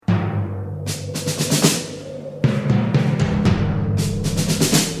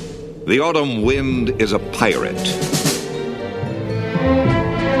The autumn wind is a pirate.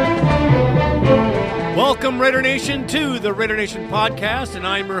 Welcome, Raider Nation, to the Raider Nation podcast, and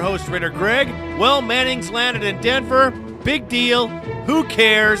I'm your host, Raider Greg. Well, Manning's landed in Denver. Big deal. Who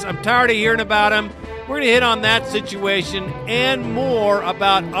cares? I'm tired of hearing about him. We're going to hit on that situation and more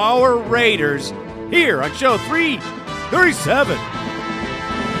about our Raiders here on show 337.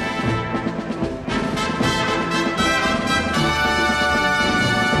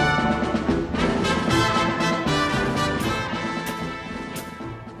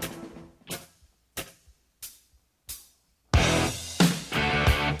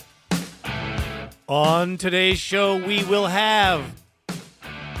 On today's show, we will have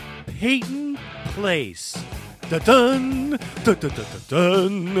Peyton Place. Dun-dun,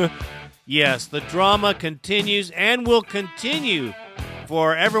 dun-dun-dun-dun-dun. Yes, the drama continues and will continue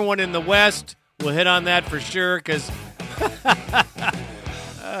for everyone in the West. We'll hit on that for sure because,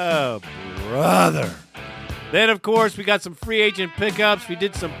 oh, brother. Then, of course, we got some free agent pickups. We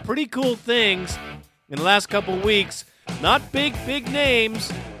did some pretty cool things in the last couple of weeks. Not big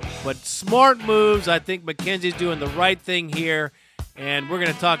names, but smart moves. I think McKenzie's doing the right thing here, and we're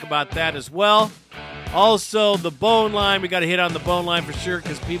going to talk about that as well. Also, the bone line. We got to hit on the bone line for sure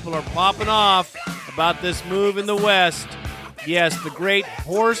because people are popping off about this move in the West. Yes, the great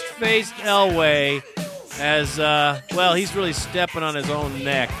horse-faced Elway as, well, he's really stepping on his own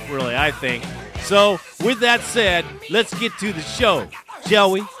neck, really, I think. So, with that said, let's get to the show, shall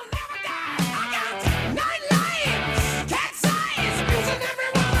we?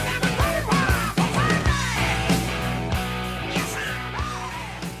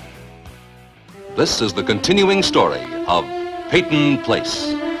 This is the continuing story of Peyton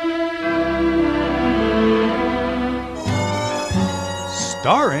Place.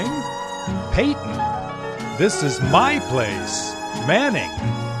 Starring Peyton. This is My Place, Manning.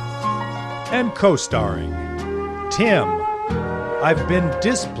 And co-starring Tim. I've been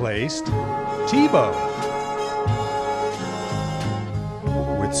displaced, Tebow.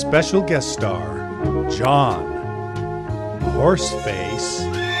 With special guest star John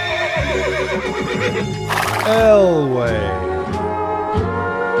Horseface Elway.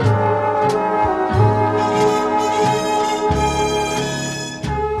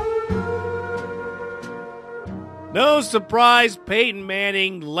 No surprise, Peyton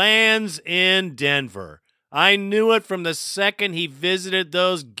Manning lands in Denver. I knew it from the second he visited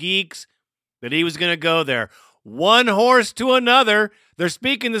those geeks that he was going to go there. One horse to another. They're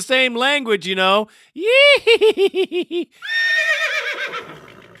speaking the same language, you know. Yee!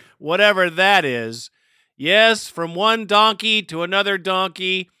 Whatever that is. Yes, from one donkey to another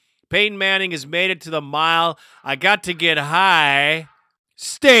donkey, Peyton Manning has made it to the Mile I Got to Get High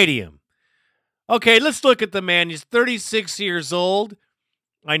Stadium. Okay, let's look at the man. He's 36 years old,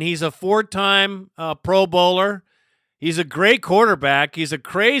 and he's a four-time Pro Bowler. He's a great quarterback. He's a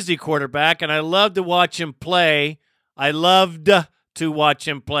crazy quarterback, and I love to watch him play. I loved to watch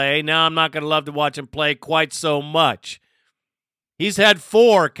him play. Now I'm not going to love to watch him play quite so much. He's had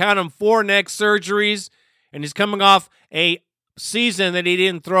four neck surgeries, and he's coming off a season that he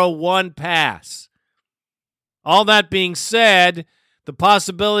didn't throw one pass. All that being said, the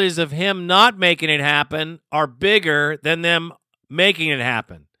possibilities of him not making it happen are bigger than them making it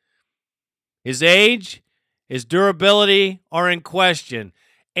happen. His age, his durability are in question,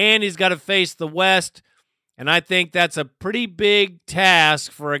 and he's got to face the West, and I think that's a pretty big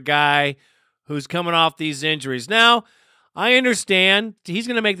task for a guy who's coming off these injuries. Now, I understand he's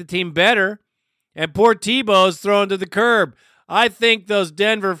going to make the team better, and poor Tebow's thrown to the curb. I think those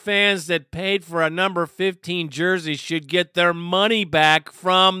Denver fans that paid for a number 15 jersey should get their money back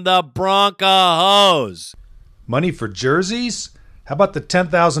from the Broncos. Money for jerseys? How about the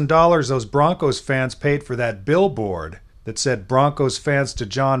 $10,000 those Broncos fans paid for that billboard that said Broncos fans to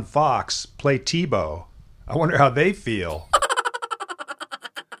John Fox, play Tebow? I wonder how they feel.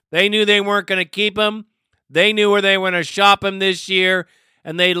 They knew they weren't going to keep him. They knew where they were going to shop him this year,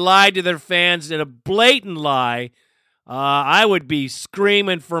 and they lied to their fans in a blatant lie. I would be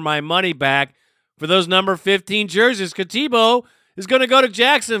screaming for my money back for those number 15 jerseys, because Tebow is going to go to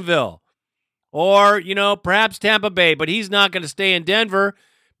Jacksonville or, perhaps Tampa Bay, but he's not going to stay in Denver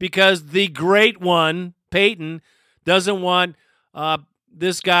because the great one, Peyton, doesn't want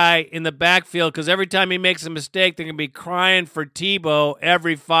this guy in the backfield because every time he makes a mistake, they're going to be crying for Tebow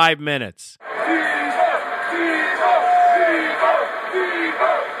every 5 minutes.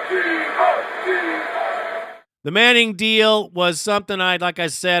 The Manning deal was something like I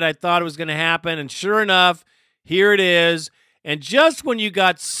said, I thought it was going to happen, and sure enough, here it is. And just when you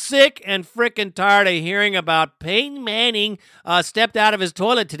got sick and frickin' tired of hearing about Peyton Manning stepped out of his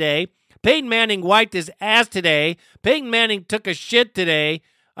toilet today, Peyton Manning wiped his ass today. Peyton Manning took a shit today.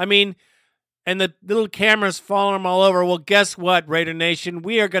 I mean, and the little cameras following him all over. Well, guess what, Raider Nation?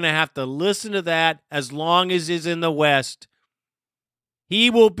 We are going to have to listen to that as long as he's in the West. He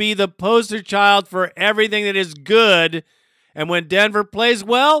will be the poster child for everything that is good. And when Denver plays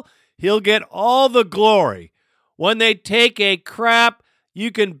well, he'll get all the glory. When they take a crap,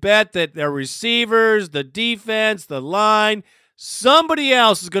 you can bet that their receivers, the defense, the line, somebody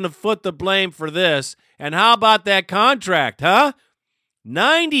else is going to foot the blame for this. And how about that contract, huh?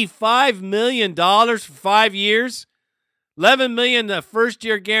 $95 million for 5 years, $11 million the first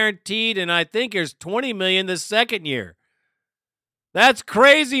year guaranteed, and I think there's $20 million the second year. That's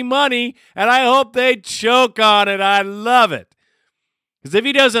crazy money, and I hope they choke on it. I love it. Because if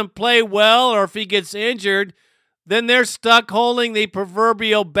he doesn't play well or if he gets injured, then they're stuck holding the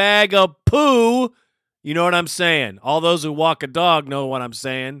proverbial bag of poo. You know what I'm saying? All those who walk a dog know what I'm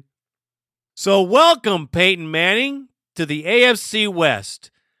saying. So welcome, Peyton Manning, to the AFC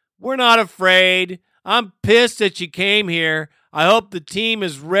West. We're not afraid. I'm pissed that you came here. I hope the team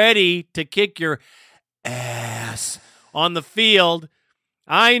is ready to kick your ass on the field.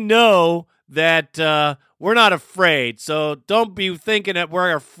 I know that we're not afraid, so don't be thinking that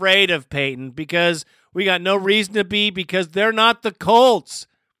we're afraid of Peyton, because we got no reason to be, because they're not the Colts.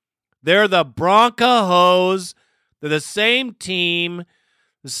 They're the Broncos. They're the same team,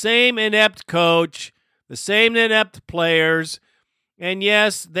 the same inept coach, the same inept players. And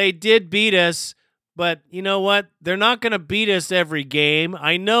yes, they did beat us, but you know what? They're not going to beat us every game.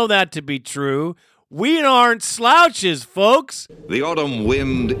 I know that to be true. We aren't slouches, folks. The autumn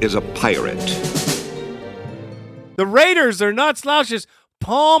wind is a pirate. The Raiders are not slouches.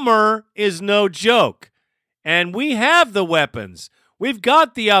 Palmer is no joke. And we have the weapons. We've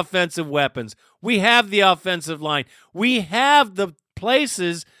got the offensive weapons. We have the offensive line. We have the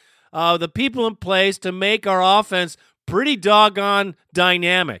places, the people in place to make our offense pretty doggone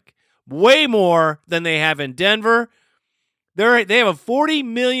dynamic. Way more than they have in Denver. They have a $40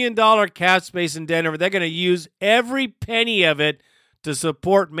 million cap space in Denver. They're going to use every penny of it to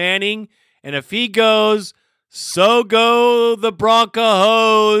support Manning. And if he goes, so go the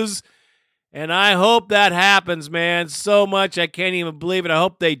Broncos. And I hope that happens, man. So much I can't even believe it. I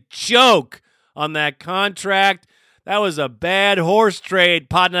hope they choke on that contract. That was a bad horse trade,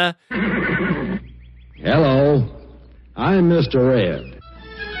 partner. Hello, I'm Mr. Red.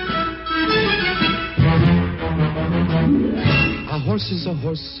 A horse is a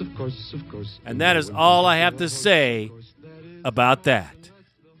horse, of course, of course. And that is all I have to say about that.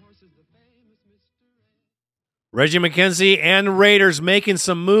 Reggie McKenzie and Raiders making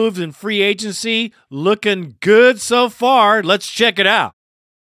some moves in free agency. Looking good so far. Let's check it out.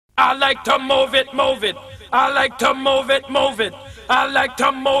 I like to move it, move it. I like to move it, move it. I like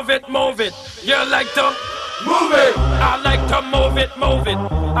to move it, move it. You like to move it. I like to move it, move it.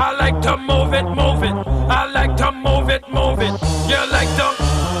 I like to move it, move it. I like to move it, move it. You like to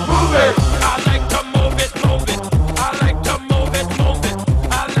move it. I like to move it, move it. I like to move it, move it.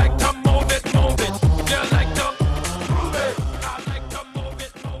 I like to move it, move it. You like to move it. I like to move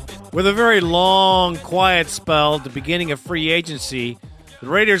it, move it. With a very long, quiet spell at the beginning of free agency, the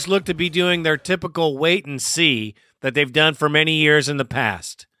Raiders look to be doing their typical wait and see that they've done for many years in the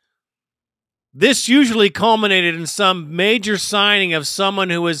past. This usually culminated in some major signing of someone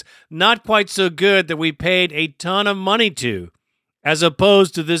who was not quite so good that we paid a ton of money to, as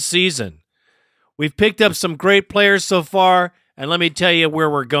opposed to this season. We've picked up some great players so far, and let me tell you where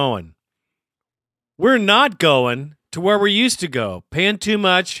we're going. We're not going to where we used to go, paying too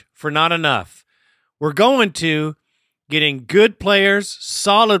much for not enough. We're going to getting good players,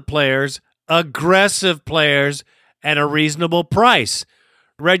 solid players, aggressive players, at a reasonable price.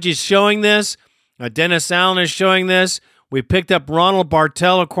 Reggie's showing this. Dennis Allen is showing this. We picked up Ronald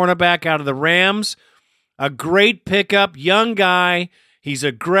Bartel, a cornerback out of the Rams. A great pickup, young guy. He's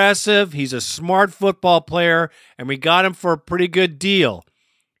aggressive. He's a smart football player, and we got him for a pretty good deal.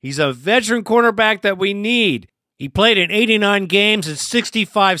 He's a veteran cornerback that we need. He played in 89 games and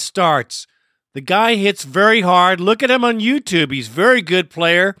 65 starts. The guy hits very hard. Look at him on YouTube. He's a very good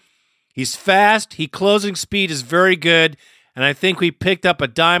player. He's fast. His closing speed is very good. And I think we picked up a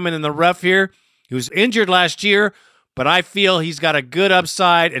diamond in the rough here. He was injured last year, but I feel he's got a good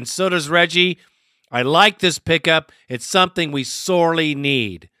upside, and so does Reggie. I like this pickup. It's something we sorely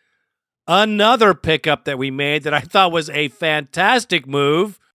need. Another pickup that we made that I thought was a fantastic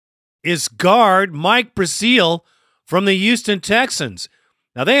move is guard Mike Brasil from the Houston Texans.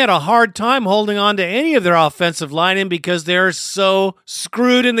 Now, they had a hard time holding on to any of their offensive linemen because they're so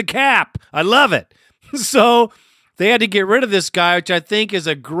screwed in the cap. I love it. So They had to get rid of this guy, which I think is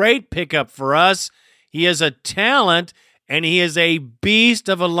a great pickup for us. He is a talent, and he is a beast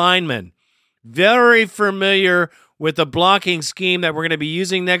of a lineman. Very familiar with the blocking scheme that we're going to be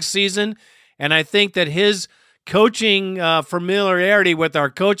using next season, and I think that his coaching familiarity with our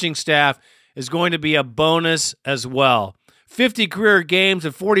coaching staff is going to be a bonus as well. 50 career games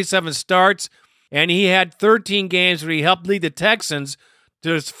and 47 starts, and he had 13 games where he helped lead the Texans to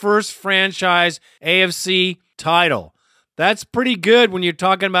his first franchise AFC title. That's pretty good when you're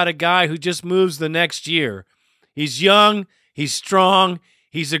talking about a guy who just moves the next year. He's young, he's strong,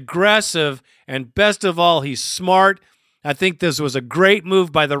 he's aggressive, and best of all, he's smart. I think this was a great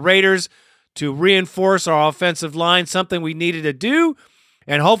move by the Raiders to reinforce our offensive line, something we needed to do,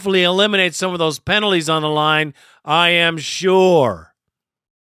 and hopefully eliminate some of those penalties on the line, I am sure.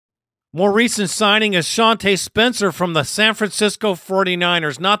 More recent signing is Shante Spencer from the San Francisco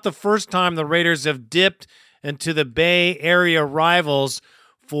 49ers. Not the first time the Raiders have dipped into the Bay Area rivals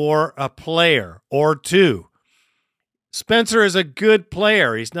for a player or two. Spencer is a good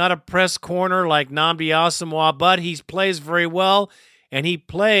player. He's not a press corner like Nnamdi Asomugha, but he plays very well, and he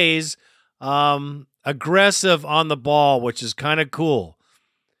plays aggressive on the ball, which is kind of cool.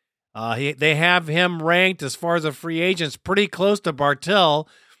 They have him ranked as far as the free agents pretty close to Bartell.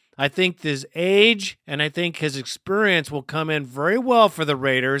 I think his age and I think his experience will come in very well for the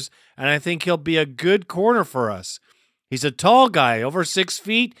Raiders, and I think he'll be a good corner for us. He's a tall guy, over 6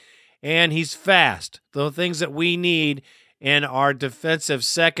 feet, and he's fast. The things that we need in our defensive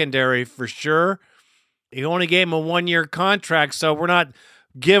secondary for sure. He only gave him a 1-year contract, so we're not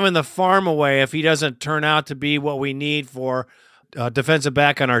giving the farm away if he doesn't turn out to be what we need for defensive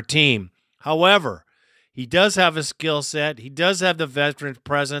back on our team. However, he does have a skill set, he does have the veteran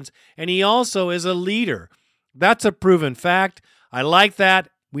presence, and he also is a leader. That's a proven fact. I like that.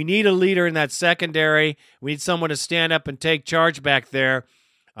 We need a leader in that secondary. We need someone to stand up and take charge back there.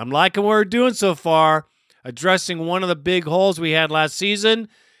 I'm liking what we're doing so far, addressing one of the big holes we had last season.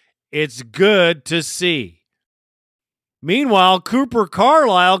 It's good to see. Meanwhile, Cooper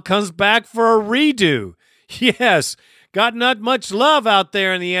Carlisle comes back for a redo. Yes, got not much love out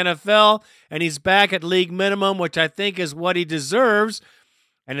there in the NFL, and he's back at league minimum, which I think is what he deserves.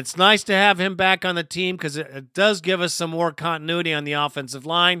 And it's nice to have him back on the team because it does give us some more continuity on the offensive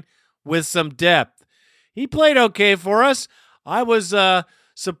line with some depth. He played okay for us. I was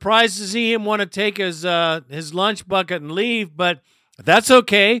surprised to see him want to take his lunch bucket and leave, but that's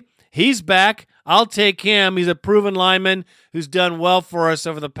okay. He's back. I'll take him. He's a proven lineman who's done well for us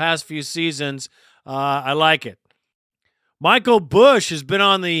over the past few seasons. I like it. Michael Bush has been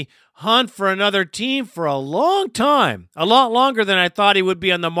on the hunt for another team for a long time, a lot longer than I thought he would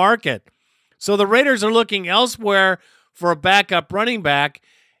be on the market. So the Raiders are looking elsewhere for a backup running back.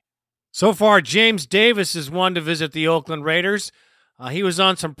 So far, James Davis is one to visit the Oakland Raiders. He was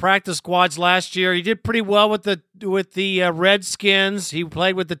on some practice squads last year. He did pretty well with the Redskins. He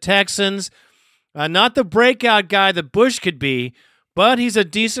played with the Texans. Not the breakout guy that Bush could be, but he's a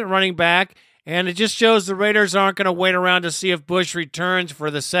decent running back, and it just shows the Raiders aren't going to wait around to see if Bush returns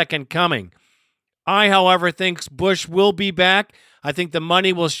for the second coming. I, however, think Bush will be back. I think the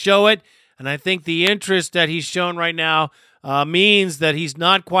money will show it, and I think the interest that he's shown right now means that he's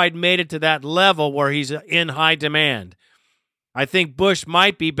not quite made it to that level where he's in high demand. I think Bush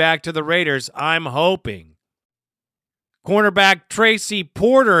might be back to the Raiders. I'm hoping. Cornerback Tracy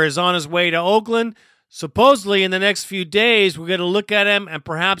Porter is on his way to Oakland. Supposedly in the next few days, we're going to look at him and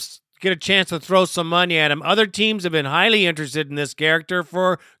perhaps get a chance to throw some money at him. Other teams have been highly interested in this character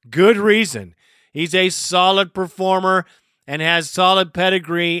for good reason. He's a solid performer and has solid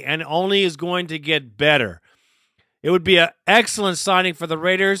pedigree and only is going to get better. It would be an excellent signing for the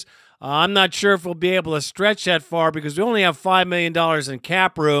Raiders. I'm not sure if we'll be able to stretch that far because we only have $5 million in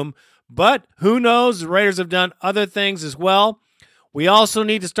cap room, but who knows? The Raiders have done other things as well. We also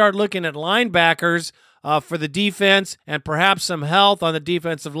need to start looking at linebackers for the defense and perhaps some health on the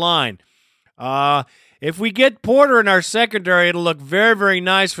defensive line. If we get Porter in our secondary, it'll look very, very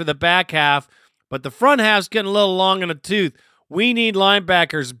nice for the back half, but the front half's getting a little long in the tooth. We need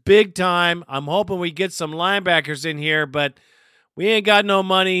linebackers big time. I'm hoping we get some linebackers in here, but we ain't got no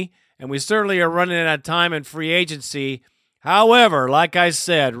money, and we certainly are running out of time in free agency. However, like I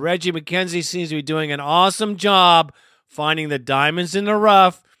said, Reggie McKenzie seems to be doing an awesome job finding the diamonds in the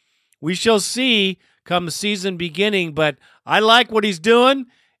rough. We shall see come the season beginning, but I like what he's doing,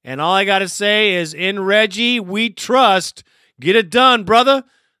 and all I got to say is, in Reggie, we trust. Get it done, brother.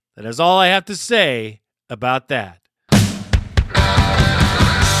 That is all I have to say about that.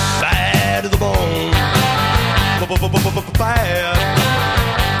 Bad to the bone. Bad.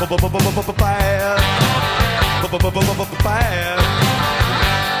 bad.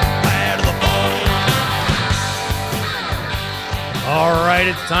 Bad to the bone. All right,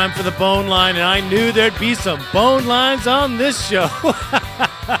 it's time for the bone line, and I knew there'd be some bone lines on this show.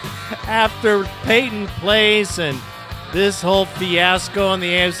 After Peyton Place and this whole fiasco in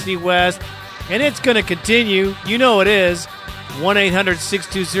the AFC West, and it's going to continue. You know it is.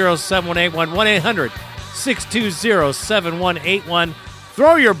 1-800-620-7181. 1-800-620-7181.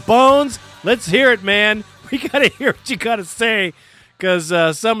 Throw your bones. Let's hear it, man. We got to hear what you got to say, because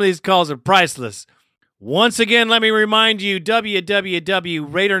some of these calls are priceless. Once again, let me remind you,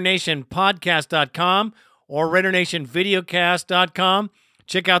 www.RaiderNationPodcast.com or RaiderNationVideocast.com.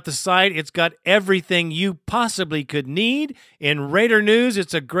 Check out the site. It's got everything you possibly could need in Raider news.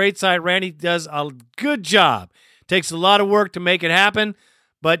 It's a great site. Randy does a good job. Takes a lot of work to make it happen,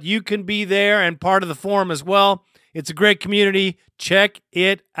 but you can be there and part of the forum as well. It's a great community. Check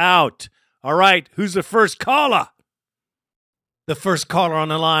it out. All right, who's the first caller? The first caller on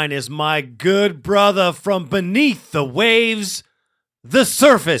the line is my good brother from beneath the waves, the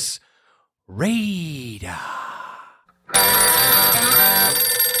surface, Raider.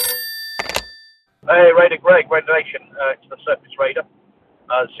 Hey, Raider Greg, Raider Nation. It's the Surface Raider.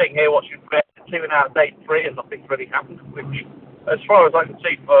 Sitting here watching 2 and out of day 3 and nothing's really happened, which, as far as I can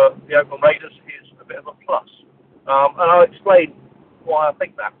see for the Oakland Raiders, is a bit of a plus. And I'll explain why I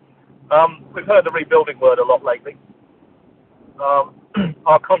think that. We've heard the rebuilding word a lot lately. Our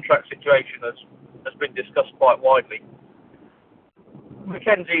contract situation has been discussed quite widely.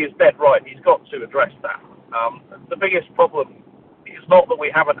 McKenzie is dead right. He's got to address that. The biggest problem is not that we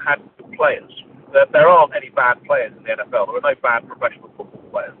haven't had good players. There aren't any bad players in the NFL. There are no bad professional football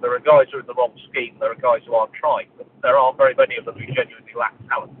players. There are guys who are in the wrong scheme. There are guys who aren't trying. But there aren't very many of them who genuinely lack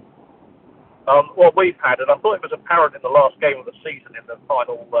talent. What we've had, and I thought it was apparent in the last game of the season in the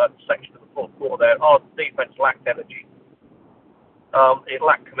final section of the fourth quarter there, our defense lacked energy. It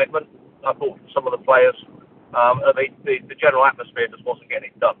lacked commitment, I thought, from some of the players. The general atmosphere just wasn't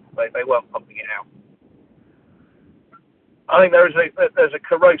getting it done. They weren't pumping it out. I think there's a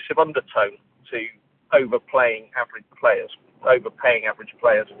corrosive undertone to overpaying average players.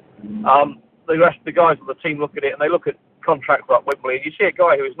 The rest of the guys on the team look at it and they look at contracts like Wembley, and you see a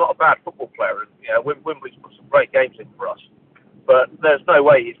guy who is not a bad football player. And, you know, Wembley's put some great games in for us, but there's no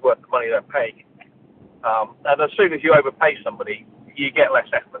way he's worth the money they're paying him. And as soon as you overpay somebody, you get less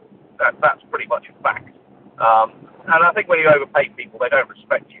effort. That's pretty much a fact. And I think when you overpay people, they don't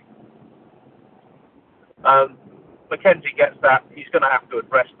respect you. McKenzie gets that. He's going to have to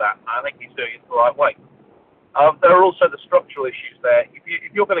address that. And I think he's doing it the right way. There are also the structural issues there.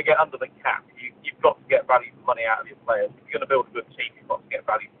 If you're going to get under the cap, you've got to get value for money out of your players. If you're going to build a good team, you've got to get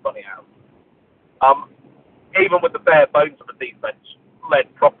value for money out of them. Even with the bare bones of the defense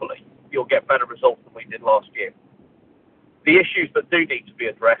led properly, you'll get better results than we did last year. The issues that do need to be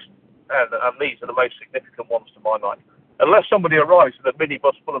addressed, and these are the most significant ones to my mind, unless somebody arrives with a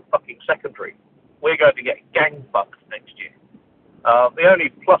minibus full of fucking secondary, we're going to get gang-fucked next year. The only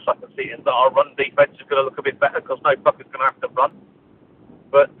plus I can see is that our run defense is going to look a bit better because no fucker's going to have to run.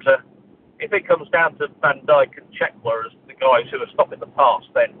 But if it comes down to Van Dijk and Chekwa as the guys who are stopping the pass,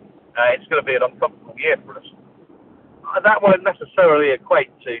 then it's going to be an uncomfortable year for us. That won't necessarily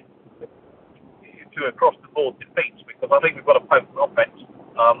equate to across-the-board defeats because I think we've got a potent offense.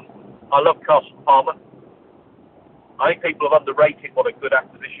 I love Carson Palmer. I think people have underrated what a good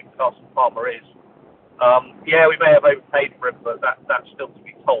acquisition Carson Palmer is. Yeah, we may have overpaid for him, but that's still to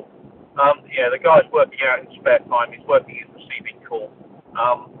be told. The guy's working out in spare time. He's working in receiving corps.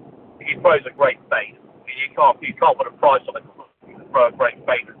 He throws a great fade. You can't put a price on it. You can throw a great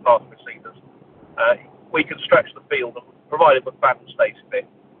fade with fast receivers. We can stretch the field, and provided the Fadden stays fit,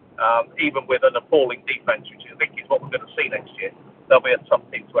 even with an appalling defense, which I think is what we're going to see next year, they'll be a tough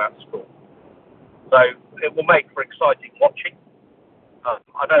team to outscore. So it will make for exciting watching. I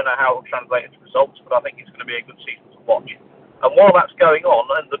don't know how it will translate into results, but I think it's going to be a good season to watch. And while that's going on,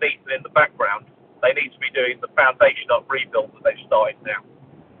 underneath and in the background, they need to be doing the foundation up rebuild that they've started now.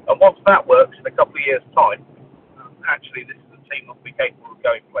 And once that works, in a couple of years' time, actually this is a team that will be capable of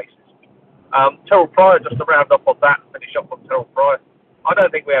going places. Terrell Pryor, just to round up on that and finish up on Terrell Pryor, I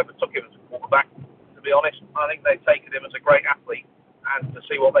don't think we ever took him as a quarterback, to be honest. I think they've taken him as a great athlete and to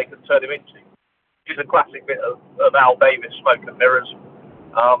see what they can turn him into. He's a classic bit of Al Davis, smoke and mirrors.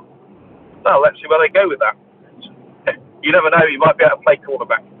 Well, let's see where they go with that. You never know, you might be able to play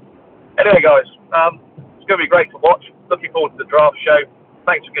quarterback. Anyway, guys, it's going to be great to watch. Looking forward to the draft show.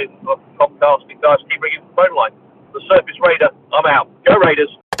 Thanks for getting the podcasting, guys. Keep bringing the phone line. The Surface Raider, I'm out. Go Raiders.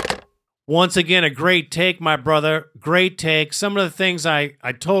 Once again, a great take, my brother. Great take. Some of the things I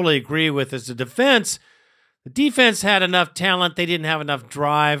totally agree with is the defense. The defense had enough talent. They didn't have enough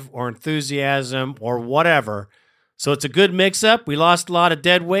drive or enthusiasm or whatever. So it's a good mix-up. We lost a lot of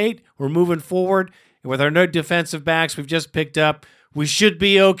dead weight. We're moving forward. And with our new defensive backs we've just picked up, we should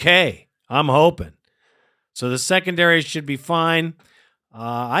be okay. I'm hoping. So the secondary should be fine.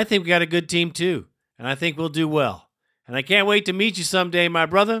 I think we got a good team too. And I think we'll do well. And I can't wait to meet you someday, my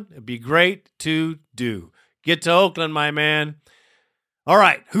brother. It'd be great to do. Get to Oakland, my man. All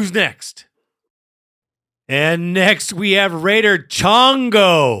right, who's next? And next we have Raider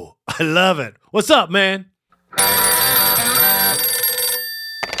Chongo. I love it. What's up, man?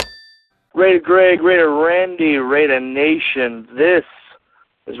 Raider Greg, Raider Randy, Raider Nation. This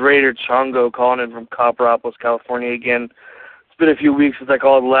is Raider Chongo calling in from Copperopolis, California again. It's been a few weeks since I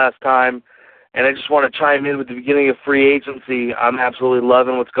called the last time, and I just want to chime in with the beginning of free agency. I'm absolutely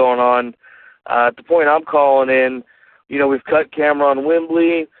loving what's going on. At the point I'm calling in, we've cut Cameron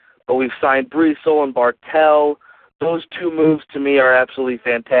Wembley, but we've signed Breesel and Bartell. Those two moves to me are absolutely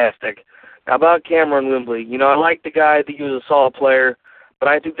fantastic. Now about Cameron Wembley, I like the guy. I think he was a solid player, but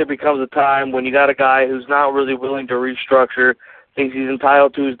I think there becomes a time when you got a guy who's not really willing to restructure, thinks he's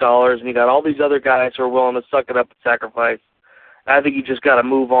entitled to his dollars, and you got all these other guys who are willing to suck it up and sacrifice. I think you just got to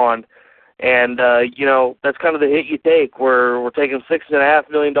move on. And, that's kind of the hit you take. We're taking $6.5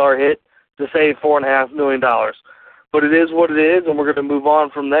 million hit to save $4.5 million. But it is what it is, and we're going to move on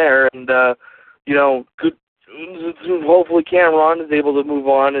from there. And, good. Hopefully Cameron is able to move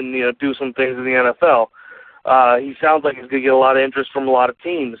on and, do some things in the NFL. He sounds like he's going to get a lot of interest from a lot of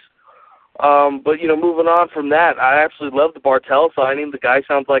teams. But, moving on from that, I absolutely love the Bartell signing. The guy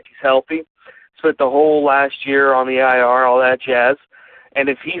sounds like he's healthy. Spent the whole last year on the IR, all that jazz. And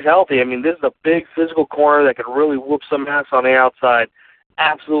if he's healthy, this is a big physical corner that could really whoop some ass on the outside.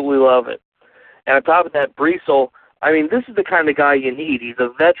 Absolutely love it. And on top of that, Breesel, this is the kind of guy you need. He's a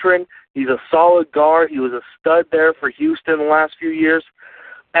veteran. He's a solid guard. He was a stud there for Houston the last few years.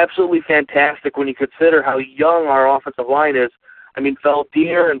 Absolutely fantastic when you consider how young our offensive line is.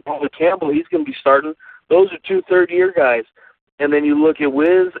 Valdir and Paul Campbell, he's going to be starting. Those are 2 third-year guys. And then you look at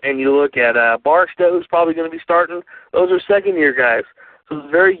Wiz and you look at Barksdale, who's probably going to be starting. Those are second-year guys. So it's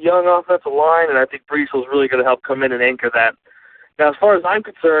a very young offensive line, and I think Breesel's really going to help come in and anchor that. Now, as far as I'm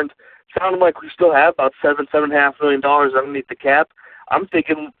concerned, it sounded like we still have about $7.5 million underneath the cap. I'm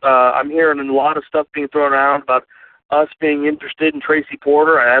thinking, I'm hearing a lot of stuff being thrown around about us being interested in Tracy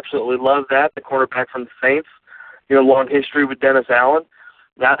Porter. I absolutely love that, the cornerback from the Saints. Long history with Dennis Allen.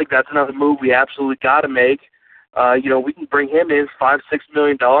 Now, I think that's another move we absolutely got to make. We can bring him in $5-6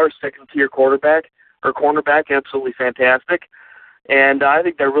 million, second-tier cornerback, absolutely fantastic. And I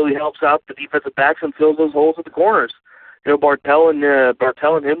think that really helps out the defensive backs and fills those holes at the corners. Bartell and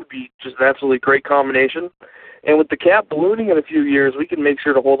him would be just an absolutely great combination. And with the cap ballooning in a few years, we can make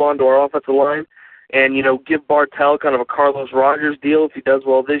sure to hold on to our offensive line and, give Bartell kind of a Carlos Rogers deal if he does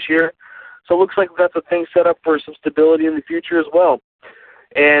well this year. So it looks like we've got some things set up for some stability in the future as well.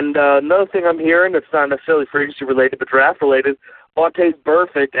 And another thing I'm hearing that's not necessarily free agency related but draft related, Vontaze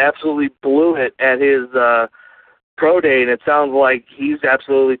Burfict absolutely blew it at his pro day, and it sounds like he's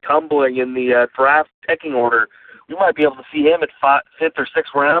absolutely tumbling in the draft pecking order. We might be able to see him at 5th or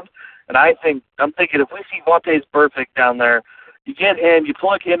 6th round. And I'm thinking if we see Vontaze Burfict down there, you get him, you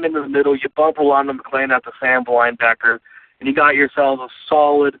plug him into the middle, you bump Rolando McClain out to Sam linebacker, and you got yourselves a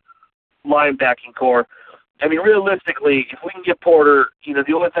solid linebacking core. Realistically, if we can get Porter,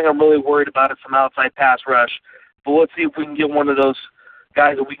 the only thing I'm really worried about is some outside pass rush. But let's see if we can get one of those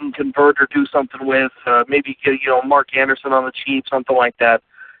guys that we can convert or do something with. Maybe get, Mark Anderson on the cheap, something like that.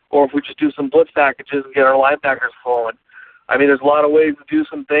 Or if we just do some blitz packages and get our linebackers flowing. There's a lot of ways to do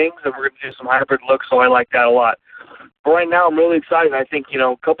some things, and we're going to do some hybrid looks, so I like that a lot. But right now, I'm really excited. I think,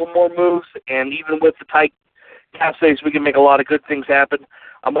 a couple more moves, and even with the tight cap space, we can make a lot of good things happen.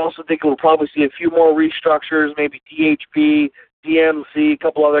 I'm also thinking we'll probably see a few more restructures, maybe DHP, DMC, a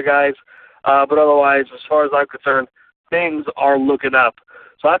couple other guys. But otherwise, as far as I'm concerned, things are looking up.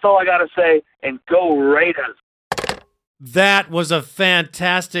 So that's all I got to say, and go Raiders. That was a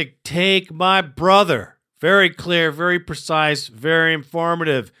fantastic take, my brother. Very clear, very precise, very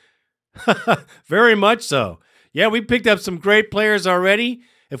informative. Very much so. Yeah, we picked up some great players already.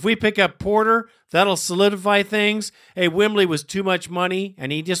 If we pick up Porter, that'll solidify things. Hey, Wembley was too much money,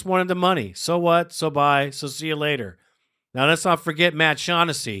 and he just wanted the money. So what? So bye. So see you later. Now, let's not forget Matt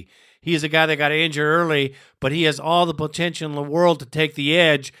Shaughnessy. He's a guy that got injured early, but he has all the potential in the world to take the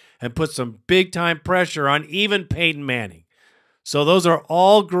edge and put some big-time pressure on even Peyton Manning. So those are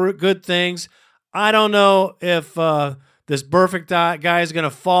all good things. I don't know if this perfect guy is going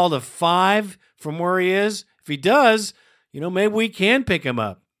to fall to 5 from where he is. If he does, maybe we can pick him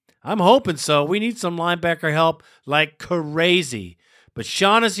up. I'm hoping so. We need some linebacker help like crazy. But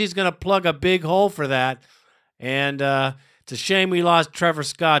Shaughnessy's going to plug a big hole for that. And it's a shame we lost Trevor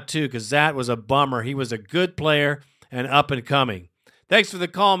Scott, too, because that was a bummer. He was a good player and up and coming. Thanks for the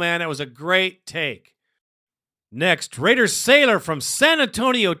call, man. That was a great take. Next, Raider Sailor from San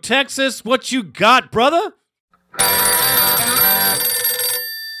Antonio, Texas. What you got, brother?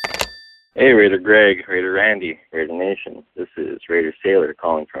 Hey, Raider Greg, Raider Randy, Raider Nation. This is Raider Sailor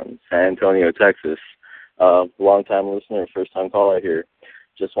calling from San Antonio, Texas. Long-time listener, first-time caller here.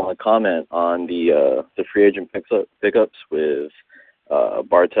 Just want to comment on the free agent pickups with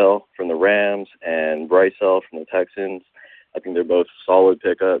Bartell from the Rams and Brycell from the Texans. I think they're both solid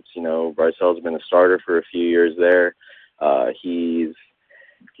pickups. You know, Brycell's been a starter for a few years there. He's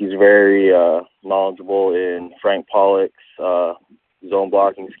very knowledgeable in Frank Pollock's zone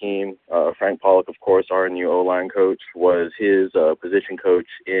blocking scheme. Frank Pollock, of course, our new O-line coach, was his position coach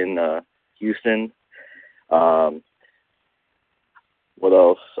in Houston. What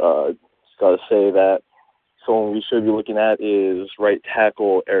else? Just got to say that someone we should be looking at is right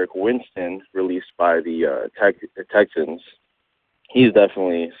tackle Eric Winston, released by the Texans. He's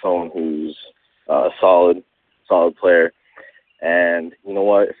definitely someone who's a solid player. And you know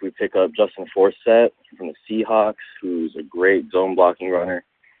what? If we pick up Justin Forsett from the Seahawks, who's a great zone blocking runner,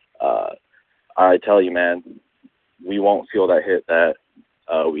 I tell you, man, we won't feel that hit that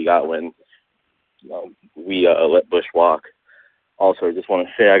we got when we let Bush walk. Also, I just want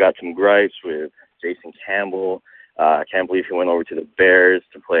to say I got some gripes with Jason Campbell. I can't believe he went over to the Bears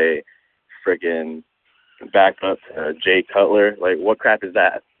to play freaking backup to Jay Cutler. Like, what crap is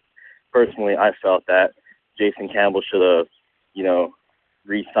that? Personally, I felt that Jason Campbell should have,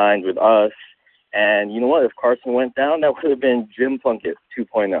 re-signed with us. And you know what? If Carson went down, that would have been Jim Plunkett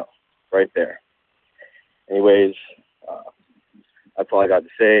 2.0 right there. Anyways, that's all I got to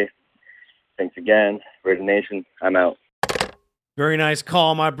say. Thanks again. Raider Nation, I'm out. Very nice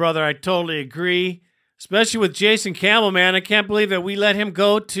call, my brother. I totally agree. Especially with Jason Campbell, man. I can't believe that we let him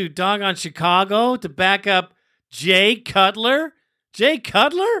go to doggone Chicago to back up Jay Cutler. Jay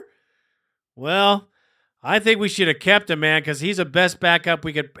Cutler? Well, I think we should have kept him, man, because he's the best backup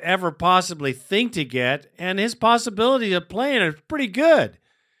we could ever possibly think to get, and his possibility of playing is pretty good.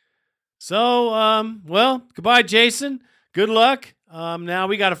 So, goodbye, Jason. Good luck. Now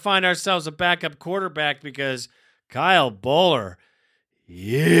we got to find ourselves a backup quarterback because Kyle Bowler,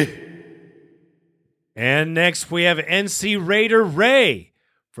 yeah. And next we have NC Raider Ray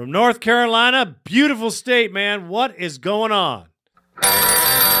from North Carolina. Beautiful state, man. What is going on?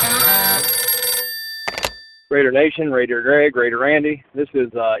 Raider Nation, Raider Greg, Raider Randy. This is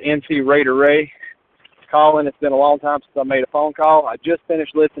NC Raider Ray calling. It's been a long time since I made a phone call. I just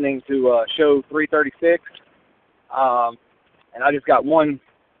finished listening to show 336, and I just got one,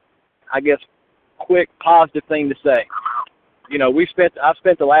 quick positive thing to say. I've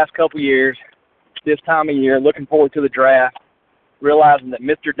spent the last couple years, this time of year, looking forward to the draft, realizing that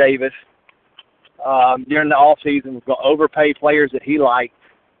Mr. Davis, during the offseason, was going to overpay players that he liked,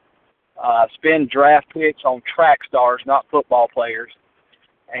 spend draft picks on track stars, not football players,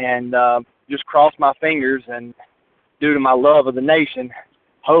 and just cross my fingers and, due to my love of the nation,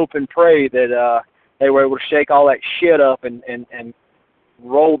 hope and pray that they were able to shake all that shit up and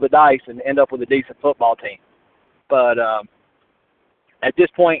roll the dice and end up with a decent football team. But at this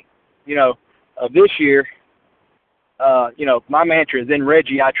point, of this year, my mantra is in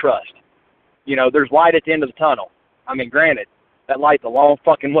Reggie I trust. There's light at the end of the tunnel. I mean, granted, that light's a long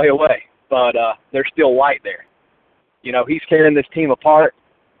fucking way away, but there's still light there. He's carrying this team apart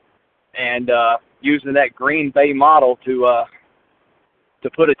and using that Green Bay model to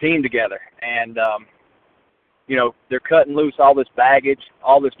put a team together. And, they're cutting loose all this baggage,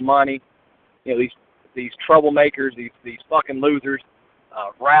 all this money, these troublemakers, these fucking losers.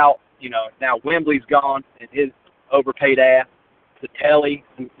 Route, now Wembley's gone and his overpaid ass. Satelli,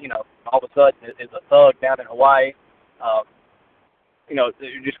 all of a sudden is a thug down in Hawaii.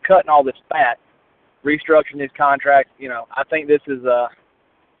 They're just cutting all this fat, restructuring his contract. I think this is,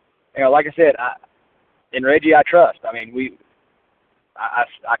 like I said, in Reggie I trust. I mean,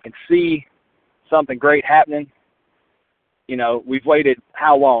 I can see something great happening. We've waited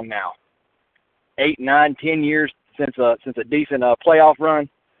how long now? 8, 9, 10 years since a decent playoff run.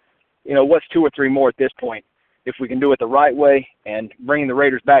 What's 2 or 3 more at this point if we can do it the right way and bring the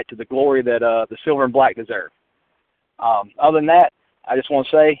Raiders back to the glory that the silver and black deserve. Other than that, I just want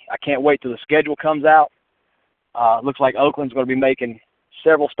to say I can't wait till the schedule comes out. Looks like Oakland's going to be making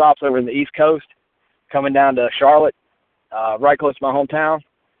several stops over in the East Coast, coming down to Charlotte, right close to my hometown.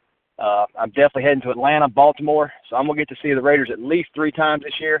 I'm definitely heading to Atlanta, Baltimore, so I'm going to get to see the Raiders at least 3 times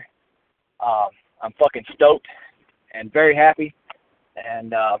this year. I'm fucking stoked and very happy,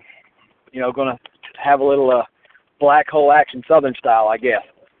 and, going to have a little black hole action Southern style, I guess.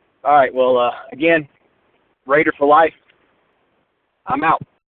 All right, well, again, Raider for life. I'm out.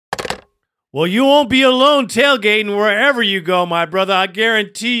 Well, you won't be alone tailgating wherever you go, my brother. I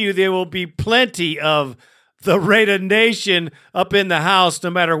guarantee you there will be plenty of the Raider Nation up in the house, no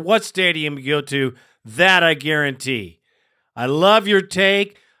matter what stadium you go to. That I guarantee. I love your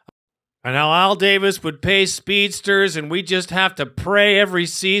take on how Al Davis would pay speedsters, and we just have to pray every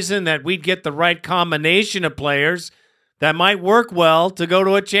season that we'd get the right combination of players that might work well to go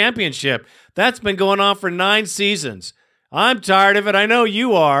to a championship. That's been going on for 9 seasons. I'm tired of it. I know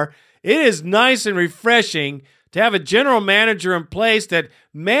you are. It is nice and refreshing to have a general manager in place that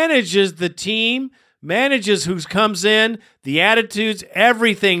manages the team, manages who comes in, the attitudes,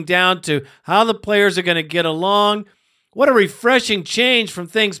 everything down to how the players are going to get along. What a refreshing change from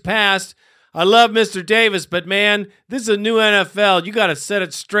things past. I love Mr. Davis, but man, this is a new NFL. You got to set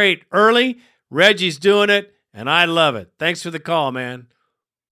it straight early. Reggie's doing it, and I love it. Thanks for the call, man.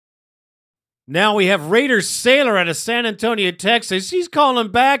 Now we have Raiders Sailor out of San Antonio, Texas. He's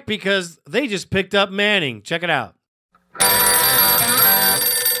calling back because they just picked up Manning. Check it out.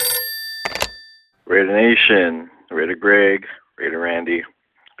 Raider Nation, Raider Greg, Raider Randy.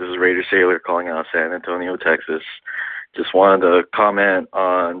 This is Raider Sailor calling out of San Antonio, Texas. Just wanted to comment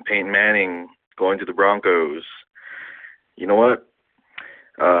on Peyton Manning going to the Broncos. You know what?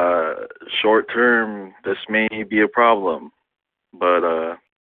 Short term, this may be a problem, but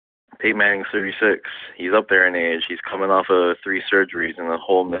Peyton Manning's 36. He's up there in age. He's coming off of 3 surgeries and a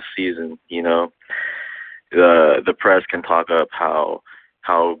whole missed season. You know, the press can talk up how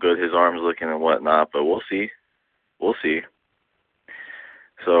good his arm's looking and whatnot, but we'll see. We'll see.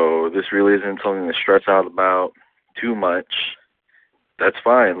 So this really isn't something to stress out about too much. That's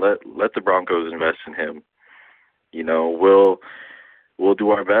fine. Let the Broncos invest in him. You know, we'll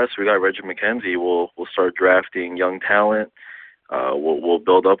do our best. We got Reggie McKenzie. We'll start drafting young talent. We'll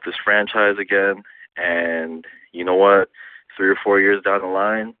build up this franchise again, and you know what? 3 or 4 years down the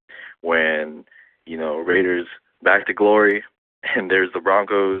line, when Raiders back to glory, and there's the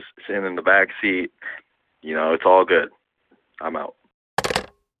Broncos sitting in the back seat, it's all good. I'm out.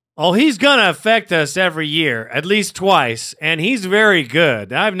 Oh, he's going to affect us every year, at least twice, and he's very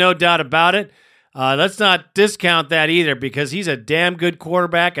good. I have no doubt about it. Let's not discount that either, because he's a damn good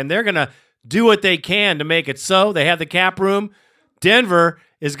quarterback, and they're going to do what they can to make it so. They have the cap room. Denver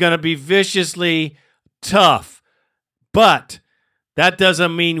is going to be viciously tough, but that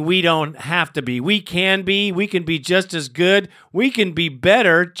doesn't mean we don't have to be. We can be. We can be just as good. We can be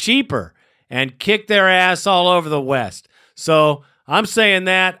better, cheaper, and kick their ass all over the West. So I'm saying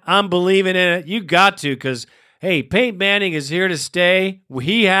that. I'm believing in it. You got to, because, hey, Peyton Manning is here to stay.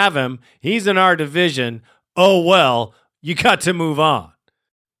 We have him. He's in our division. Oh, well, you got to move on.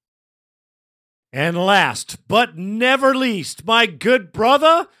 And last but never least, my good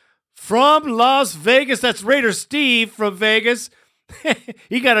brother from Las Vegas. That's Raider Steve from Vegas.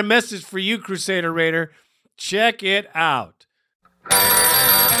 He got a message for you, Crusader Raider. Check it out.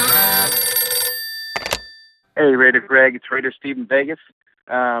 Hey, Raider Greg. It's Raider Steve in Vegas.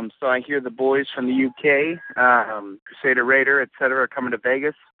 So I hear the boys from the UK, Crusader Raider, etc., are coming to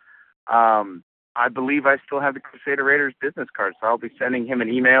Vegas. I believe I still have the Crusader Raiders business card, so I'll be sending him an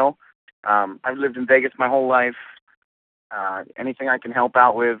email. I've lived in Vegas my whole life. Anything I can help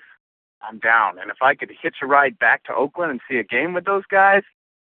out with, I'm down. And if I could hitch a ride back to Oakland and see a game with those guys,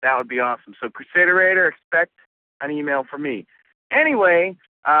 that would be awesome. So Crusader Raider, expect an email from me. Anyway,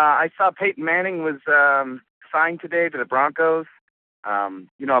 I saw Peyton Manning was signed today to the Broncos. A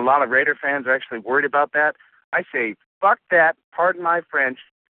lot of Raider fans are actually worried about that. I say, fuck that. Pardon my French.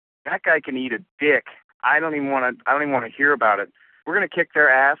 That guy can eat a dick. I don't even want to hear about it. We're going to kick their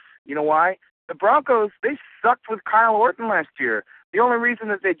ass. You know why? The Broncos, they sucked with Kyle Orton last year. The only reason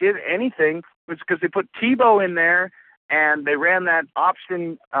that they did anything was because they put Tebow in there and they ran that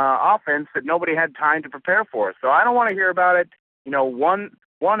option offense that nobody had time to prepare for. So I don't want to hear about it.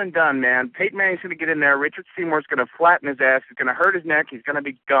 One and done, man. Peyton Manning's going to get in there. Richard Seymour's going to flatten his ass. He's going to hurt his neck. He's going to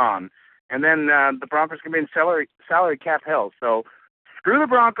be gone. And then the Broncos are going to be in salary cap hell. So screw the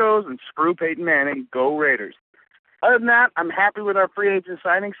Broncos and screw Peyton Manning. Go Raiders. Other than that, I'm happy with our free agent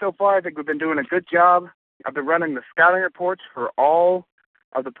signing so far. I think we've been doing a good job. I've been running the scouting reports for all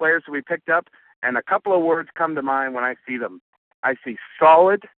of the players that we picked up, and a couple of words come to mind when I see them. I see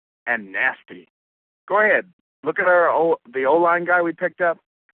solid and nasty. Go ahead. Look at the O-line guy we picked up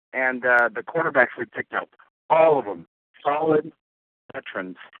and the quarterbacks we picked up. All of them solid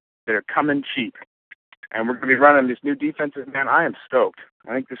veterans. that are coming cheap. And we're going to be running this new defensive, man. I am stoked.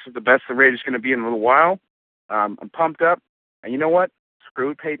 I think this is the best the Raiders going to be in a little while. I'm pumped up. And you know what?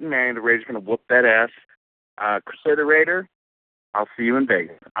 Screw Peyton Manning. The Raiders going to whoop that ass. Crusader Raider, I'll see you in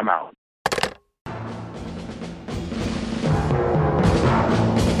Vegas. I'm out.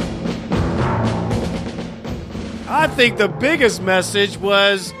 I think the biggest message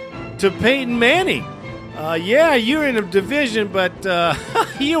was to Peyton Manning. Yeah, you're in a division, but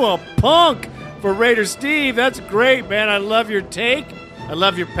you a punk for Raider Steve. That's great, man. I love your take. I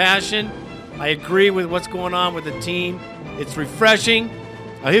love your passion. I agree with what's going on with the team. It's refreshing.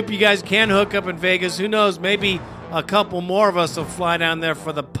 I hope you guys can hook up in Vegas. Who knows? Maybe a couple more of us will fly down there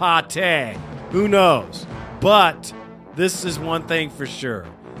for the pate. Who knows? But this is one thing for sure.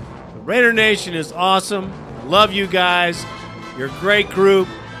 The Raider Nation is awesome. Love you guys. You're a great group.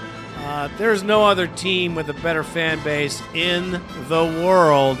 There's no other team with a better fan base in the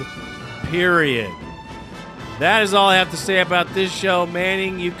world, period. That is all I have to say about this show.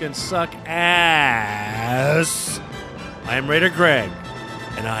 Manning, you can suck ass. I am Raider Greg,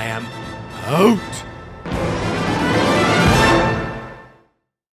 and I am out.